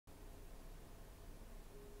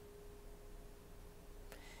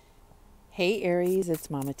Hey Aries, it's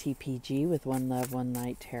Mama TPG with One Love, One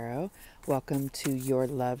Light Tarot. Welcome to your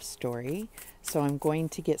love story. So I'm going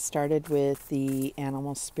to get started with the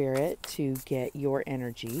animal spirit to get your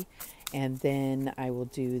energy, and then I will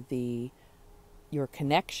do your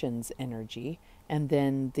connections energy, and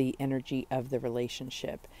then the energy of the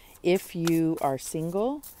relationship. If you are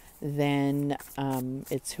single, then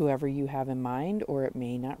it's whoever you have in mind, or it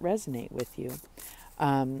may not resonate with you.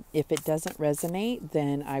 If it doesn't resonate,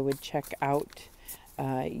 then I would check out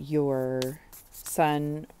your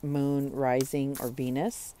sun, moon, rising, or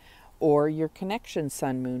Venus, or your connection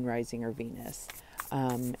sun, moon, rising, or Venus,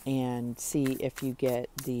 and see if you get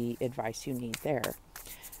the advice you need there.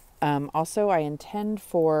 Also, I intend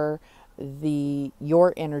for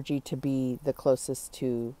your energy to be the closest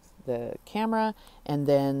to the camera, and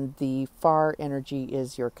then the far energy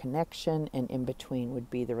is your connection, and in between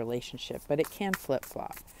would be the relationship, but it can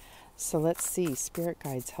flip-flop. So let's see, spirit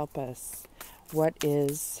guides, help us. What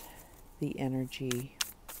is the energy?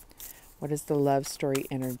 What is the love story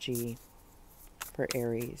energy for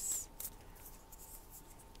Aries?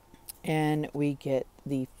 And we get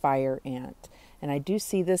the fire ant. And I do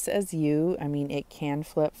see this as you. I mean, it can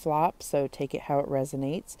flip-flop, so take it how it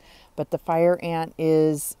resonates. But the fire ant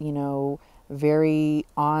is, very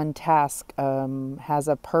on task, has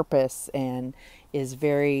a purpose, and is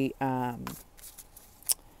very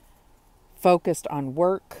focused on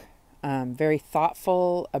work, very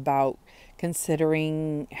thoughtful about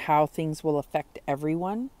considering how things will affect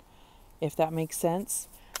everyone, if that makes sense.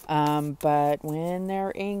 But when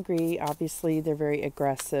they're angry, obviously they're very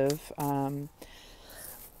aggressive.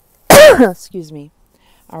 Excuse me.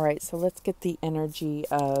 All right, so let's get the energy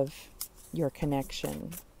of your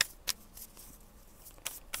connection.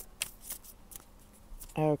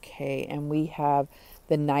 Okay, and we have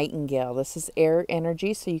the nightingale. This is air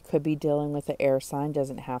energy, so you could be dealing with an air sign,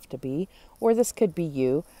 doesn't have to be, or this could be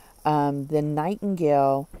you. The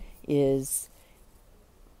nightingale is,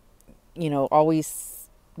 always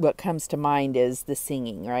what comes to mind is the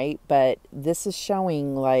singing, right? But this is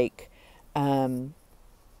showing like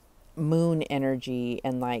moon energy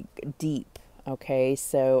and like deep. Okay,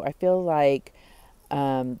 so I feel like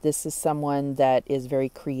this is someone that is very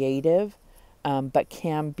creative, but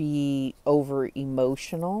can be over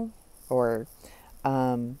emotional, or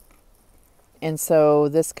and so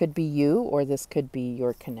this could be you, or this could be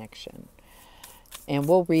your connection. And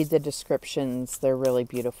we'll read the descriptions. They're really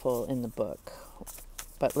beautiful in the book.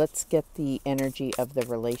 But let's get the energy of the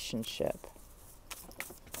relationship.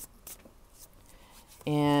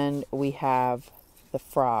 And we have the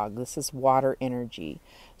frog. This is water energy.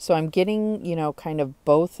 So I'm getting, kind of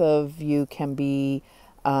both of you can be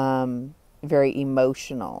very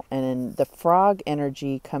emotional. And then the frog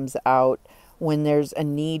energy comes out when there's a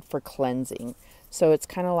need for cleansing. So it's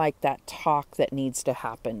kind of like that talk that needs to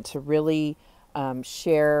happen to really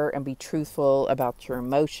share and be truthful about your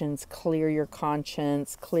emotions, clear your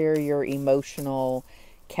conscience, clear your emotional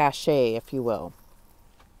cachet, if you will.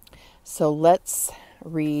 So let's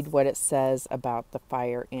read what it says about the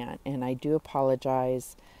fire ant. And I do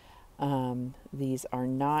apologize. These are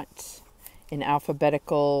not in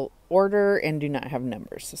alphabetical order and do not have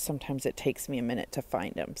numbers. So sometimes it takes me a minute to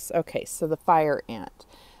find them. Okay, so the fire ant.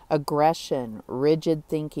 Aggression, rigid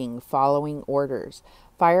thinking, following orders.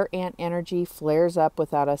 Fire ant energy flares up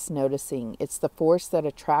without us noticing. It's the force that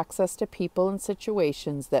attracts us to people and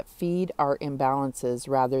situations that feed our imbalances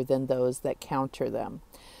rather than those that counter them.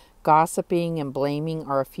 Gossiping and blaming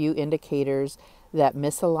are a few indicators that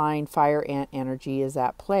misaligned fire ant energy is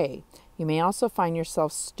at play. You may also find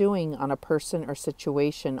yourself stewing on a person or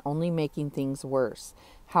situation, only making things worse.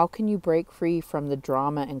 How can you break free from the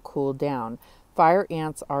drama and cool down? Fire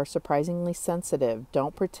ants are surprisingly sensitive.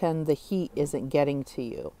 Don't pretend the heat isn't getting to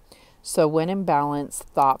you. So when in balance,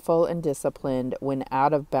 thoughtful and disciplined. When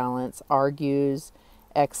out of balance, argues,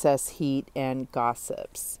 excess heat, and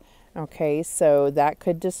gossips. Okay, so that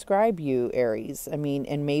could describe you, Aries. I mean,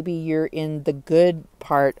 and maybe you're in the good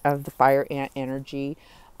part of the fire ant energy,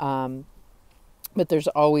 but there's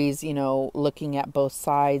always, looking at both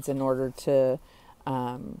sides in order to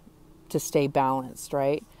stay balanced,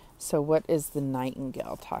 right? So what is the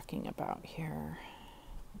nightingale talking about here?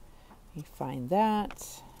 Let me find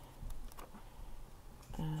that.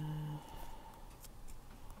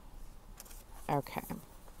 Okay.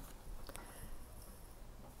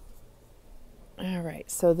 All right,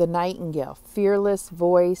 so the nightingale, fearless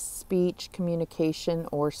voice, speech, communication,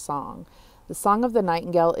 or song. The song of the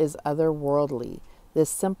nightingale is otherworldly. This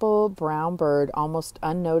simple brown bird, almost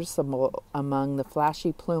unnoticeable among the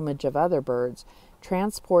flashy plumage of other birds,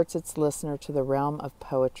 transports its listener to the realm of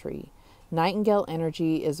poetry. Nightingale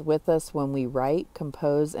energy is with us when we write,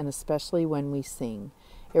 compose, and especially when we sing.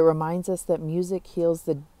 It reminds us that music heals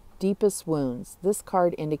the deepest wounds. This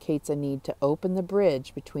card indicates a need to open the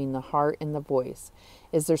bridge between the heart and the voice.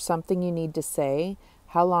 Is there something you need to say?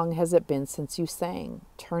 How long has it been since you sang?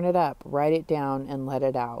 Turn it up, write it down, and let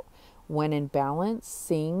it out. When in balance,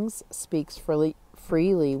 sings, speaks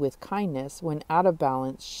freely with kindness. When out of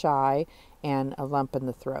balance, shy and a lump in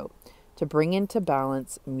the throat. To bring into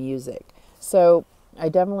balance, music. So I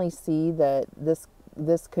definitely see that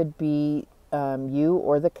this could be you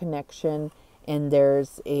or the connection. And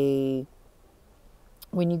there's when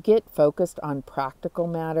you get focused on practical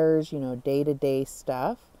matters, day-to-day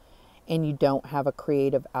stuff, and you don't have a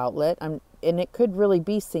creative outlet, and it could really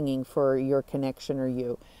be singing for your connection or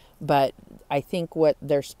you, but I think what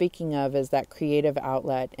they're speaking of is that creative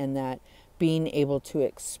outlet and that being able to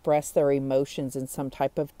express their emotions in some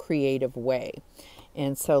type of creative way.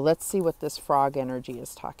 And so let's see what this frog energy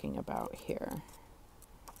is talking about here.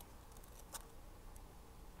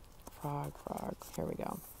 Frog. Here we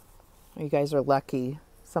go. You guys are lucky.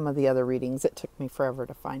 Some of the other readings, it took me forever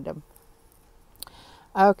to find them.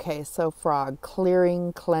 Okay, so frog,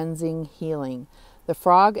 clearing, cleansing, healing. The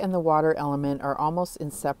frog and the water element are almost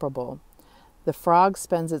inseparable. The frog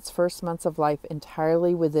spends its first months of life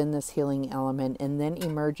entirely within this healing element and then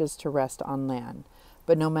emerges to rest on land.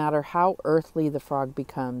 But no matter how earthly the frog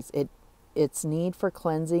becomes, its need for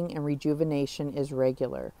cleansing and rejuvenation is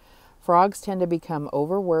regular. Frogs tend to become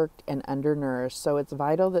overworked and undernourished, so it's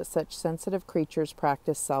vital that such sensitive creatures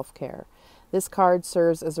practice self-care. This card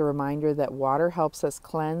serves as a reminder that water helps us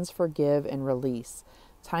cleanse, forgive, and release.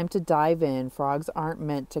 Time to dive in. Frogs aren't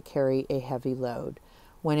meant to carry a heavy load.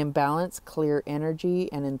 When in balance, clear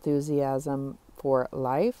energy and enthusiasm for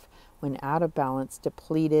life. When out of balance,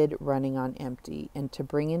 depleted, running on empty. And to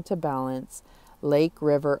bring into balance, lake,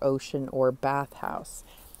 river, ocean, or bathhouse.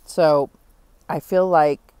 So I feel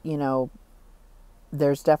like,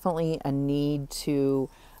 there's definitely a need to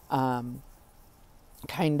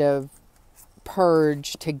kind of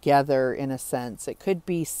purge together in a sense. It could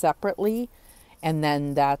be separately, and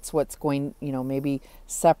then that's what's going, maybe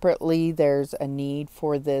separately there's a need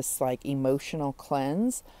for this like emotional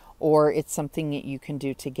cleanse, or it's something that you can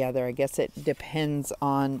do together. I guess it depends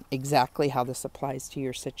on exactly how this applies to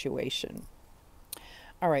your situation.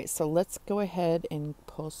 All right, so let's go ahead and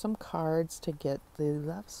pull some cards to get the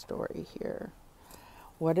love story here.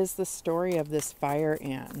 What is the story of this fire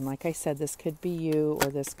ant? And like I said, this could be you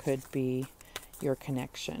or this could be your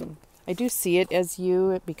connection. I do see it as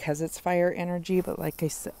you because it's fire energy, but like I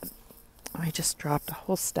said, I just dropped a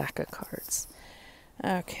whole stack of cards.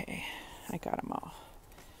 Okay, I got them all.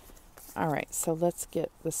 All right, so let's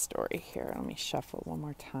get the story here. Let me shuffle one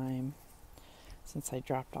more time since I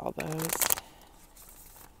dropped all those.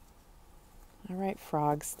 All right,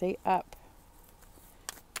 frog, stay up.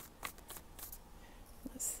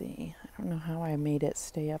 Let's see. I don't know how I made it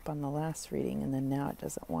stay up on the last reading and then now it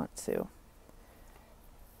doesn't want to.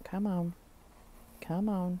 Come on. Come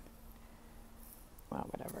on. Well,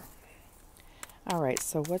 whatever. All right,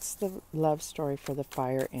 so what's the love story for the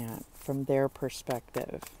fire ant from their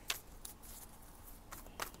perspective?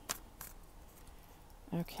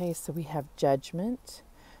 Okay, so we have judgment.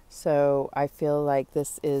 So I feel like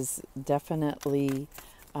this is definitely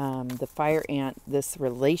the fire ant, this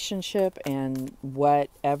relationship and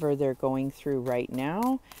whatever they're going through right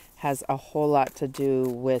now has a whole lot to do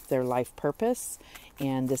with their life purpose.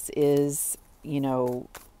 And this is,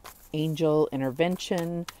 angel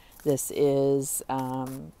intervention. This is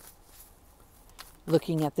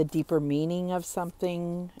looking at the deeper meaning of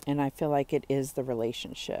something. And I feel like it is the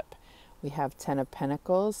relationship. We have 10 of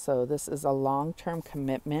Pentacles, so this is a long-term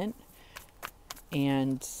commitment.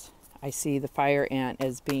 And I see the fire ant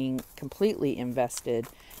as being completely invested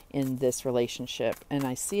in this relationship. And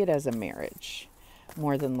I see it as a marriage,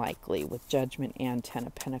 more than likely, with Judgment and 10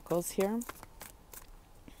 of Pentacles here.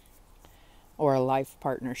 Or a life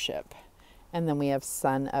partnership. And then we have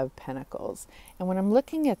Son of Pentacles. And when I'm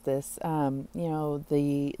looking at this,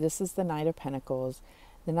 this is the Knight of Pentacles.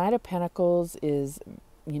 The Knight of Pentacles is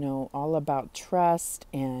all about trust,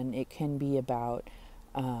 and it can be about,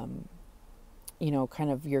 kind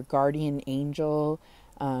of your guardian angel.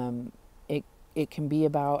 It can be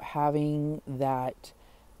about having that,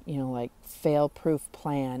 like fail-proof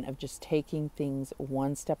plan of just taking things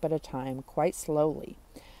one step at a time, quite slowly.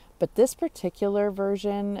 But this particular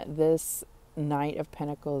version, this Knight of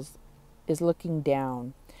Pentacles, is looking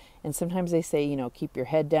down. And sometimes they say, keep your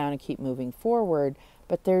head down and keep moving forward,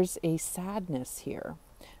 but there's a sadness here.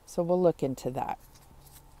 So we'll look into that.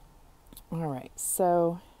 All right,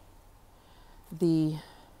 so the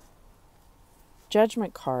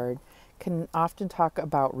Judgment card can often talk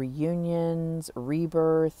about reunions,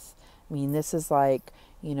 rebirth. I mean, this is like,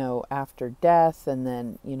 after death and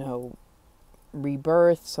then,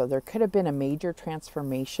 rebirth. So there could have been a major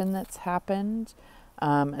transformation that's happened,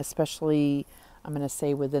 especially, I'm going to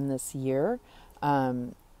say, within this year.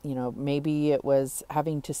 Maybe it was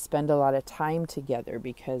having to spend a lot of time together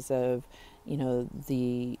because of,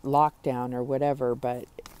 the lockdown or whatever. But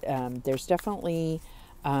there's definitely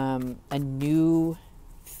a new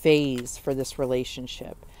phase for this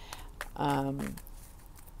relationship.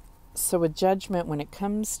 So with Judgment, when it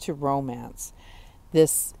comes to romance,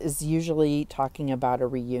 this is usually talking about a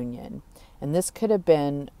reunion. And this could have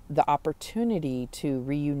been the opportunity to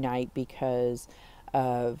reunite because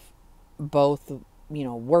of both,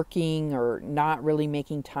 working or not really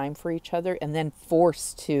making time for each other, and then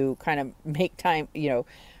forced to kind of make time.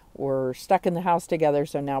 We're stuck in the house together,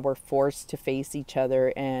 so now we're forced to face each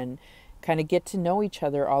other and kind of get to know each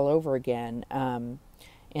other all over again.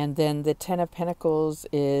 And then the Ten of Pentacles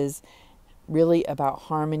is really about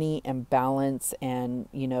harmony and balance, and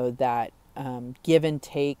that give and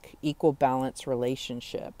take, equal balance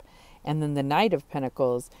relationship. And then the Knight of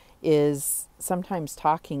Pentacles is sometimes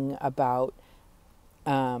talking about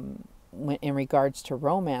in regards to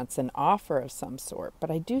romance, an offer of some sort.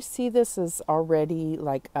 But I do see this as already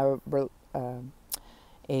like a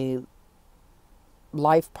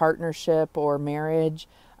life partnership or marriage.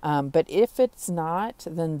 But if it's not,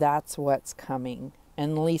 then that's what's coming.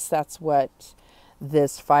 And at least that's what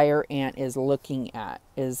this fire ant is looking at,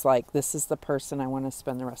 is like, this is the person I want to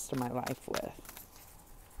spend the rest of my life with.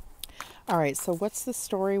 All right, so what's the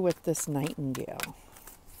story with this nightingale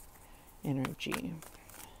energy?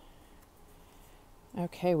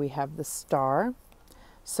 Okay, we have the Star.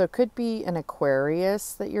 So it could be an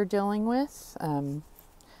Aquarius that you're dealing with,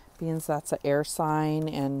 being that's an air sign,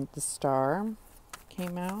 and the Star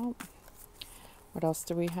came out. What else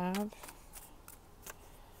do we have?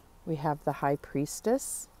 We have the High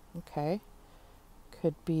Priestess. Okay.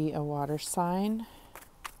 Could be a water sign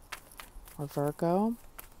or Virgo.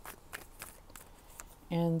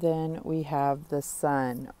 And then we have the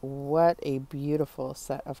Sun. What a beautiful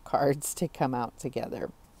set of cards to come out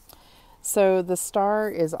together. So the Star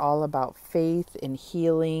is all about faith and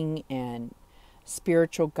healing and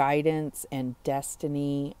spiritual guidance and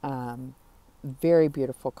destiny. Very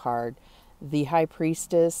beautiful card. The High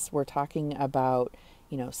Priestess, we're talking about,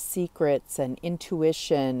 secrets and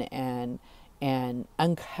intuition and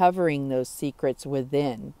uncovering those secrets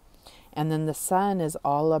within. And then the Sun is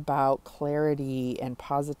all about clarity and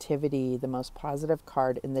positivity, the most positive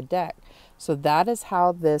card in the deck. So that is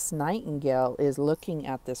how this nightingale is looking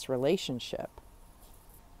at this relationship.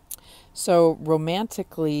 So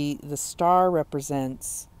romantically, the Star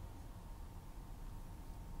represents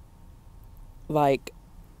like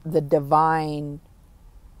the divine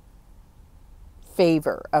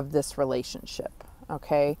favor of this relationship.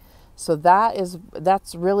 Okay. So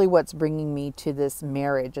that's really what's bringing me to this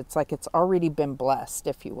marriage. It's like it's already been blessed,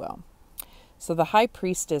 if you will. So the High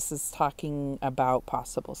Priestess is talking about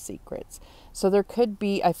possible secrets. So there could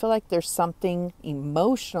be, I feel like there's something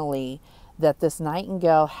emotionally that this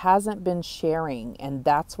nightingale hasn't been sharing, and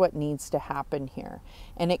that's what needs to happen here.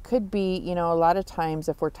 And it could be, a lot of times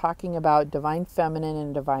if we're talking about divine feminine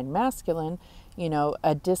and divine masculine,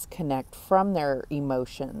 a disconnect from their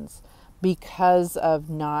emotions, because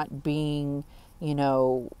of not being,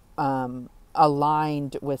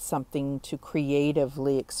 aligned with something to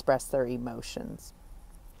creatively express their emotions.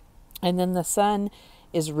 And then the Sun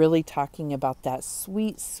is really talking about that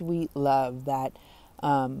sweet, sweet love that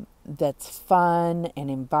that's fun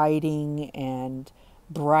and inviting and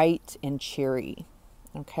bright and cheery.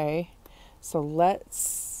 Okay, so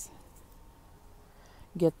let's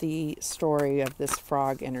get the story of this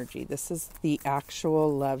frog energy. This is the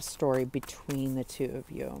actual love story between the two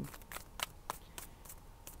of you.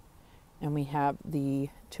 And we have the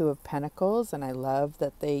Two of Pentacles, and I love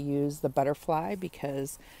that they use the butterfly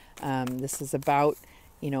because this is about,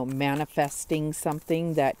 manifesting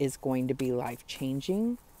something that is going to be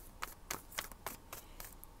life-changing.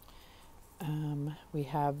 We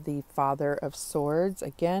have the Father of Swords,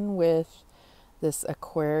 again with this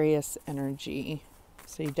Aquarius energy.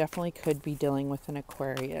 So you definitely could be dealing with an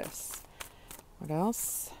Aquarius. What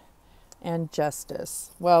else? And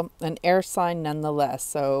Justice. Well, an air sign nonetheless.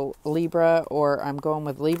 So Libra, or I'm going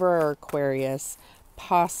with Libra or Aquarius,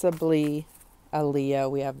 possibly a Leo.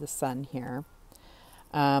 We have the Sun here.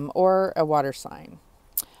 Or a water sign.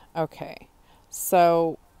 Okay.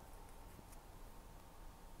 So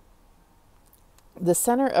the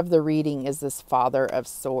center of the reading is this Father of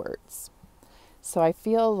Swords. So I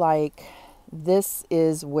feel like This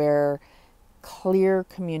is where clear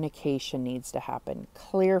communication needs to happen,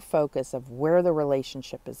 clear focus of where the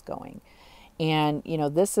relationship is going. And,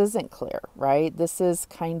 this isn't clear, right? This is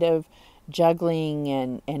kind of juggling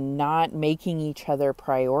and not making each other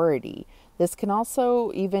priority. This can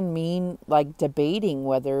also even mean like debating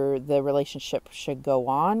whether the relationship should go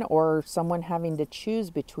on or someone having to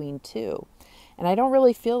choose between two. And I don't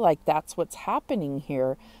really feel like that's what's happening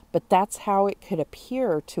here, but that's how it could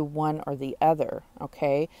appear to one or the other,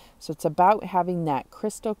 okay? So it's about having that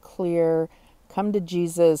crystal clear, come to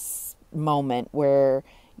Jesus moment where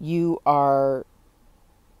you are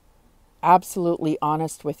absolutely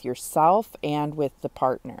honest with yourself and with the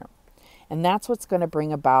partner. And that's what's going to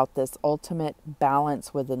bring about this ultimate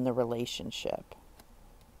balance within the relationship.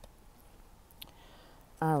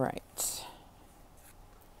 All right.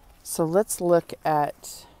 So let's look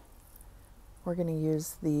at, we're going to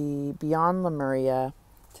use the Beyond Lemuria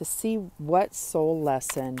to see what soul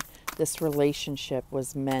lesson this relationship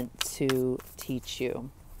was meant to teach you,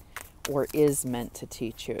 or is meant to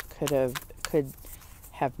teach you. It could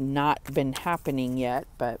have not been happening yet,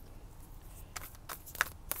 but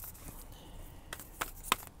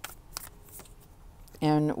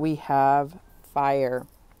and we have fire,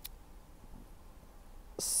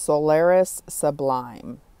 Solaris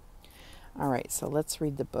Sublime. All right, so let's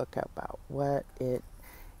read the book about what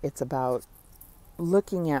it's about.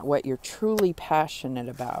 Looking at what you're truly passionate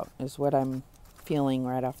about is what I'm feeling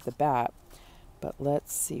right off the bat. But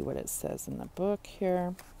let's see what it says in the book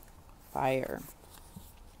here. Fire.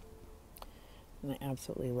 And I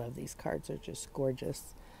absolutely love these cards. They're just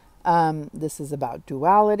gorgeous. This is about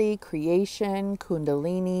duality, creation,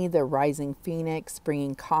 kundalini, the rising phoenix,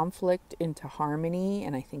 bringing conflict into harmony.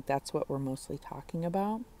 And I think that's what we're mostly talking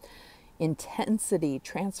about. Intensity,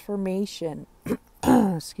 transformation,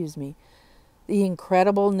 excuse me, the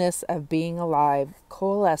incredibleness of being alive,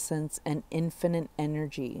 coalescence, and infinite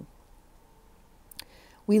energy.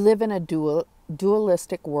 We live in a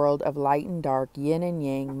dualistic world of light and dark, yin and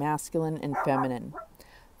yang, masculine and feminine.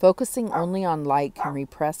 Focusing only on light can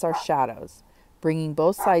repress our shadows. Bringing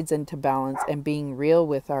both sides into balance and being real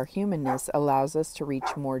with our humanness allows us to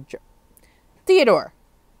reach more joy. Theodore!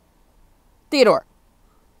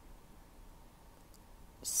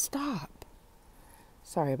 Stop.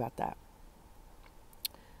 Sorry about that.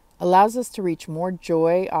 Allows us to reach more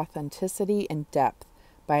joy, authenticity, and depth.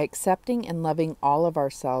 By accepting and loving all of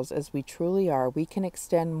ourselves as we truly are, we can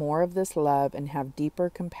extend more of this love and have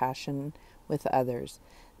deeper compassion with others.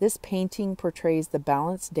 This painting portrays the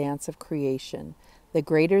balanced dance of creation. The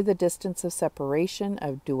greater the distance of separation,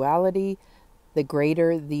 of duality, the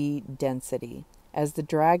greater the density. As the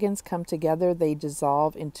dragons come together, they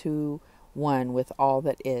dissolve into one with all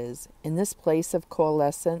that is. In this place of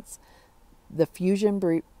coalescence, the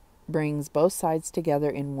fusion brings both sides together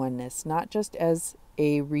in oneness, not just as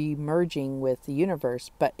a remerging with the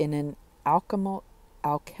universe, but in an alchemical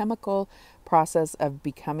process of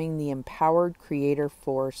becoming the empowered creator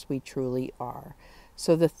force we truly are.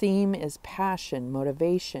 So the theme is passion,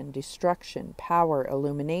 motivation, destruction, power,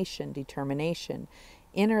 illumination, determination,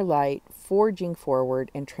 inner light, forging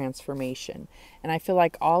forward, and transformation. And I feel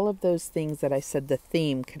like all of those things that I said, the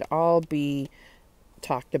theme, could all be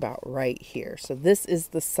talked about right here. So this is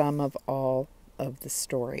the sum of all of the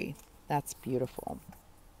story. That's beautiful.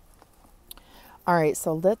 All right,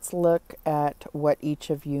 so let's look at what each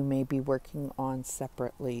of you may be working on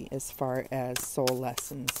separately as far as soul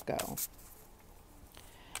lessons go.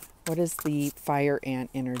 What is the fire ant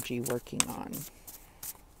energy working on?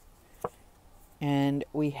 And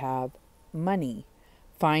we have money.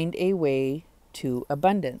 Find a way to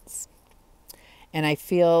abundance. And I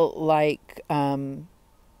feel like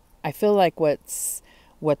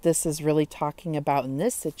what this is really talking about in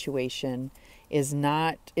this situation is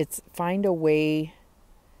it's find a way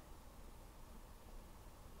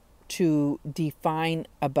to define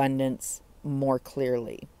abundance more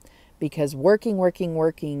clearly. Because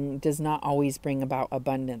working does not always bring about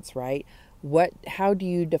abundance, right? How do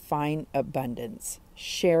you define abundance?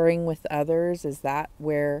 Sharing with others, is that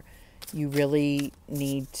where you really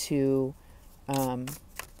need to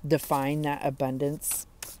define that abundance?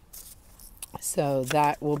 So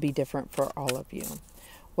that will be different for all of you.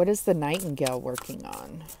 What is the nightingale working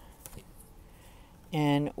on?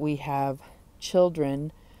 And we have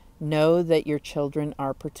children. Know that your children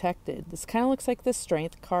are protected. This kind of looks like the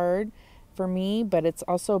strength card for me, but it's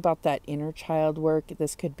also about that inner child work.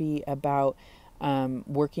 This could be about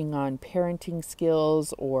working on parenting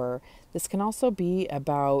skills, or this can also be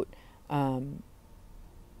about, I'm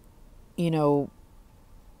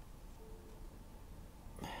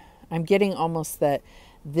getting almost that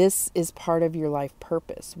this is part of your life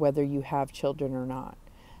purpose, whether you have children or not.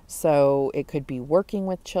 So it could be working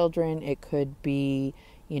with children. It could be,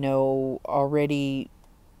 already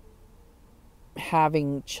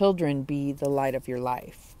having children be the light of your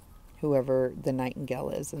life, whoever the nightingale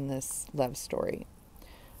is in this love story.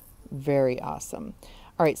 Very awesome.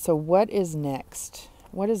 All right, so what is next?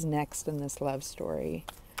 What is next in this love story?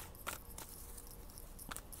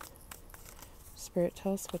 Spirit,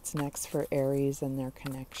 tell us what's next for Aries and their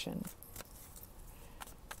connection.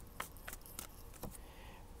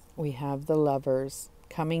 We have the Lovers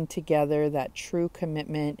coming together, that true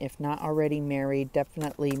commitment, if not already married,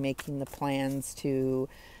 definitely making the plans to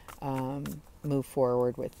move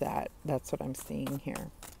forward with that. That's what I'm seeing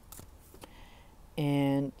here.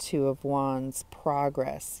 And Two of Wands,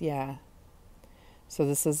 progress. Yeah. So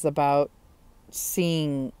this is about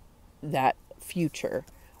seeing that future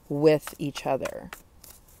with each other.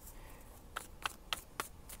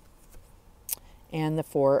 And the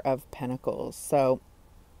Four of Pentacles. So,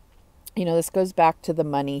 this goes back to the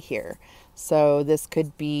money here. So this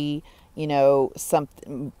could be,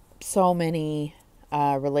 something, so many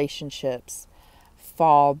relationships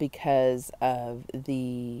fall because of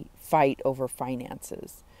the fight over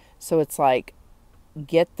finances. So it's like,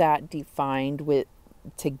 get that defined with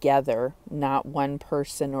together, not one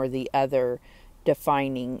person or the other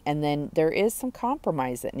defining. And then there is some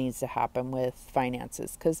compromise that needs to happen with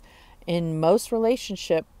finances, because in most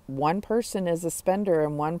relationship, one person is a spender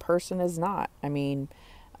and one person is not. I mean,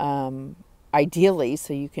 ideally,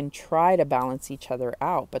 so you can try to balance each other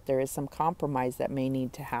out, but there is some compromise that may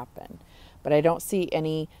need to happen. But I don't see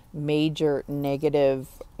any major negative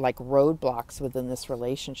roadblocks within this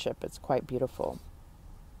relationship. It's quite beautiful.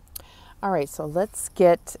 All right, so let's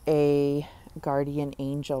get a guardian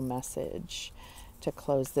angel message to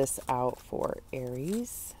close this out for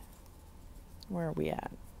Aries. Where are we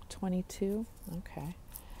at? 22? Okay.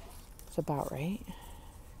 It's about right.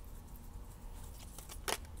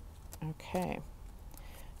 Okay.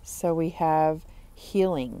 So we have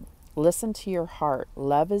healing. Listen to your heart.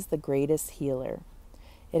 Love is the greatest healer.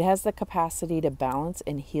 It has the capacity to balance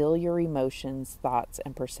and heal your emotions, thoughts,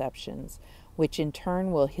 and perceptions, which in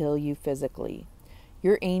turn will heal you physically.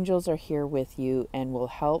 Your angels are here with you and will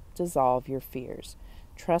help dissolve your fears.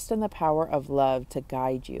 Trust in the power of love to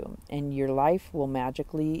guide you, and your life will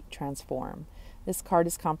magically transform. This card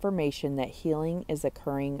is confirmation that healing is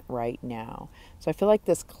occurring right now. So I feel like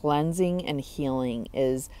this cleansing and healing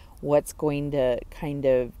is what's going to kind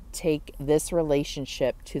of take this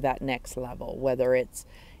relationship to that next level, whether it's,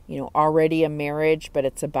 already a marriage, but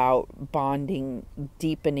it's about bonding,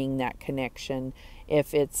 deepening that connection.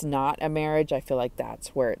 If it's not a marriage, I feel like that's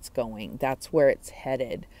where it's going. That's where it's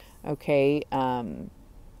headed. Okay.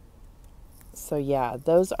 So yeah,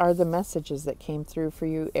 those are the messages that came through for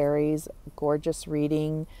you, Aries. Gorgeous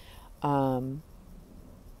reading. Let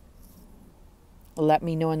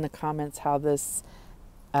me know in the comments how this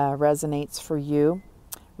resonates for you.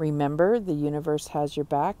 Remember, the universe has your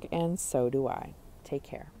back, and so do I. Take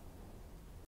care.